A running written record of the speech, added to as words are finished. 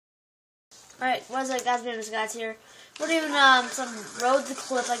Alright, what's up guys, guys here. We're doing some road to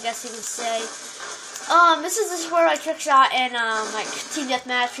clip, I guess you could say. This is where I trick shot and like team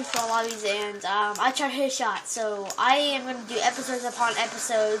deathmatch, free-for-all lobbies, and I try to hit a shot. So I am gonna do episodes upon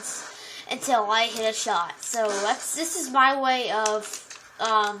episodes until I hit a shot. So this is my way of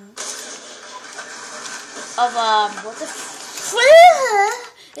what the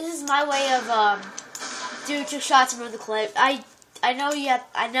this is my way of doing trick shots and road the clip. I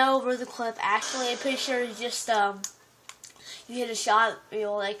know road the clip. Actually, I'm pretty sure you just you hit a shot. You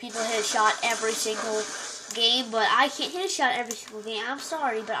know, like people hit a shot every single game, but I can't hit a shot every single game. I'm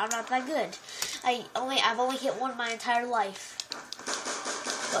sorry, but I'm not that good. I've only hit one my entire life.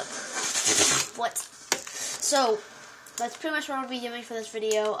 But what? So that's pretty much what I'm gonna be doing for this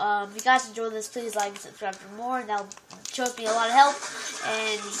video. If you guys enjoyed this, please like and subscribe for more. That'll show me a lot of help.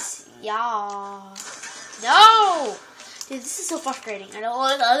 And yeah, no. Dude, this is so frustrating. I don't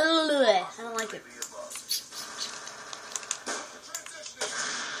like it.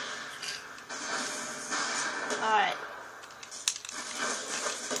 Alright.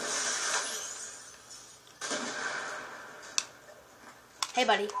 Hey,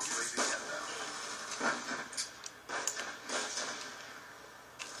 buddy.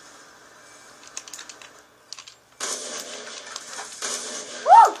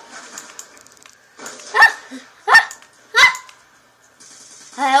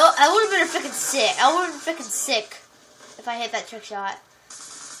 I would have been freaking sick. I would have been freaking sick if I hit that trick shot.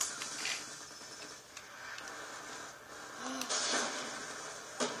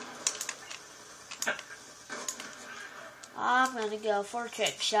 I'm gonna go for a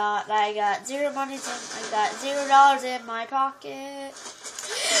trick shot. I got $0 in my pocket.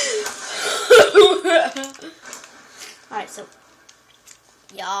 Alright, so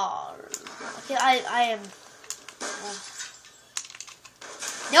y'all. Okay, I am.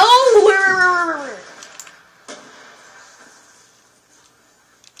 No!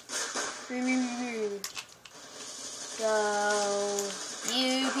 Go,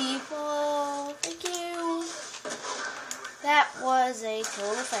 you people. Thank you. That was a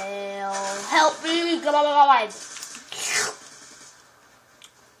total fail. Help me! Come on.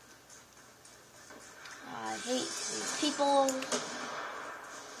 I hate these people.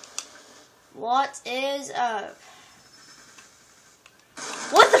 What is up?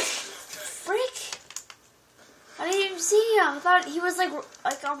 What the frick? I didn't even see him. I thought he was like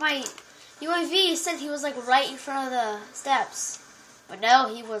on my UAV. He said he was like right in front of the steps, but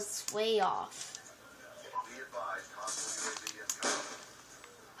no, he was way off.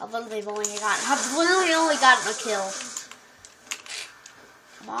 I've literally only gotten a kill.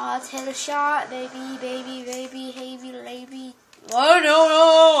 Come on, let's hit a shot, baby. Oh no!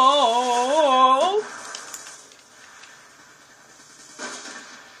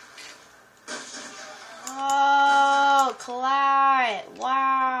 Oh, Clyde!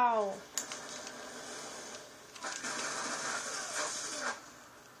 Wow.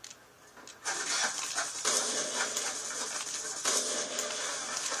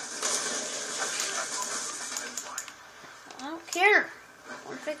 I don't care. I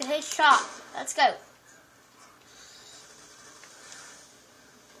want to freaking hit a shot. Let's go.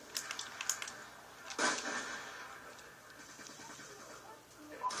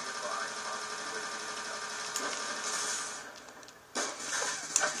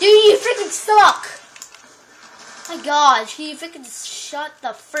 Dude, you freaking suck! My gosh, you freaking shut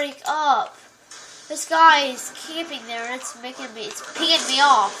the freak up. This guy is camping there and it's pinging me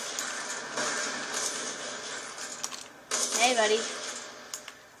off. Hey, buddy.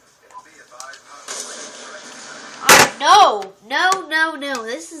 No.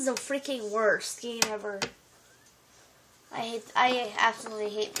 This is the freaking worst game ever. I absolutely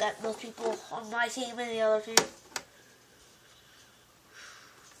hate those people on my team and the other team.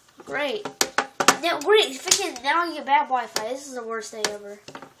 Great. Now, freaking, now I get bad Wi-Fi. This is the worst day ever.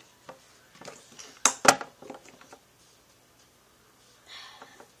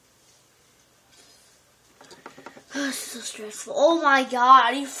 Oh, this is so stressful. Oh my god,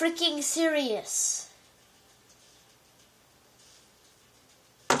 are you freaking serious?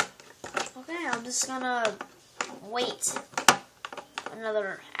 Okay, I'm just gonna wait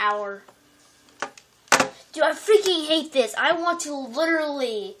another hour. Dude, I freaking hate this. I want to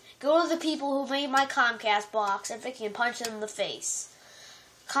literally go to the people who made my Comcast box and freaking punch them in the face.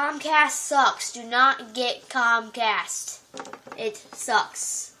 Comcast sucks. Do not get Comcast. It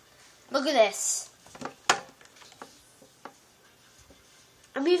sucks. Look at this.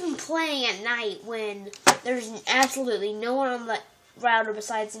 I'm even playing at night when there's absolutely no one on the router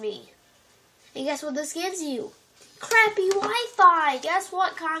besides me. And guess what this gives you? Crappy Wi-Fi. Guess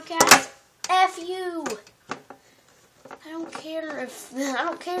what, Comcast? F you. I don't care.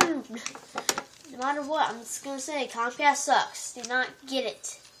 No matter what, I'm just gonna say Comcast sucks. Do not get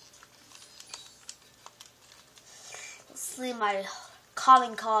it. Let's see my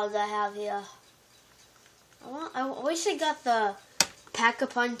calling cards I have here. I wish I got the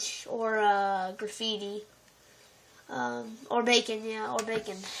Pack-a-Punch or Graffiti. Or Bacon, yeah, or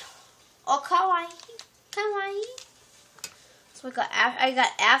Bacon. Oh, Kawaii. So I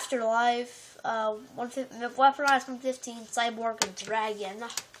got Afterlife, Weaponized 115, Cyborg, and Dragon.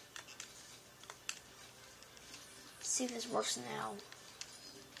 Let's see if this works now.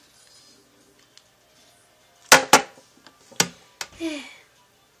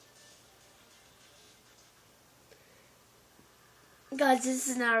 Guys, this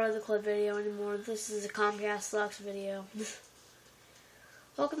is not really the clip video anymore. This is a Comcast Sucks video.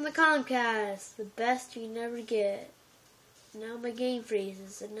 Welcome to Comcast, the best you never get. Now my game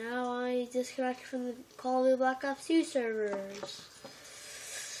freezes, and now I disconnected from the Call of Duty Black Ops 2 servers.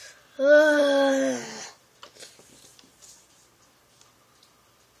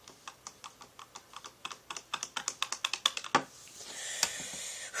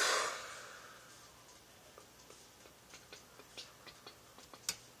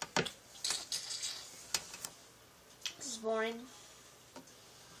 This is boring.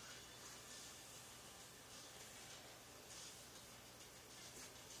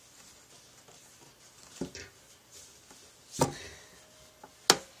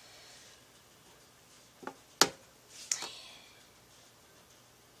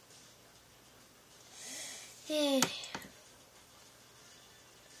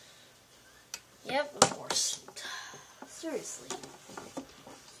 Yep, of course. Seriously.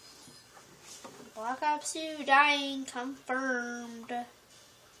 Black Ops 2 dying confirmed.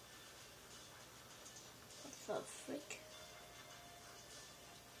 What the freak?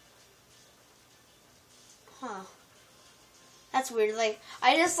 Huh. That's weird. Like,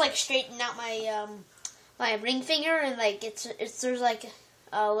 I just like straightened out my my ring finger, and like there's like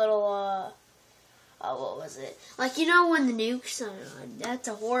a little what was it? Like, you know when the nukes? That's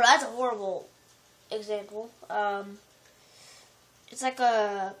a horrible example. It's like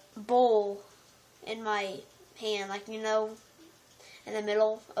a bowl in my hand, like, you know, in the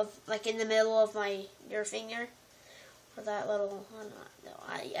middle of my your finger, or that little.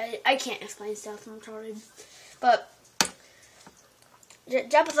 I can't explain stuff. I'm retarded. But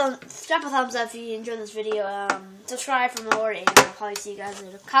drop a thumbs up if you enjoyed this video. Subscribe for more, and I'll probably see you guys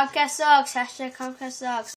later. Comcast sucks. #Comcast sucks.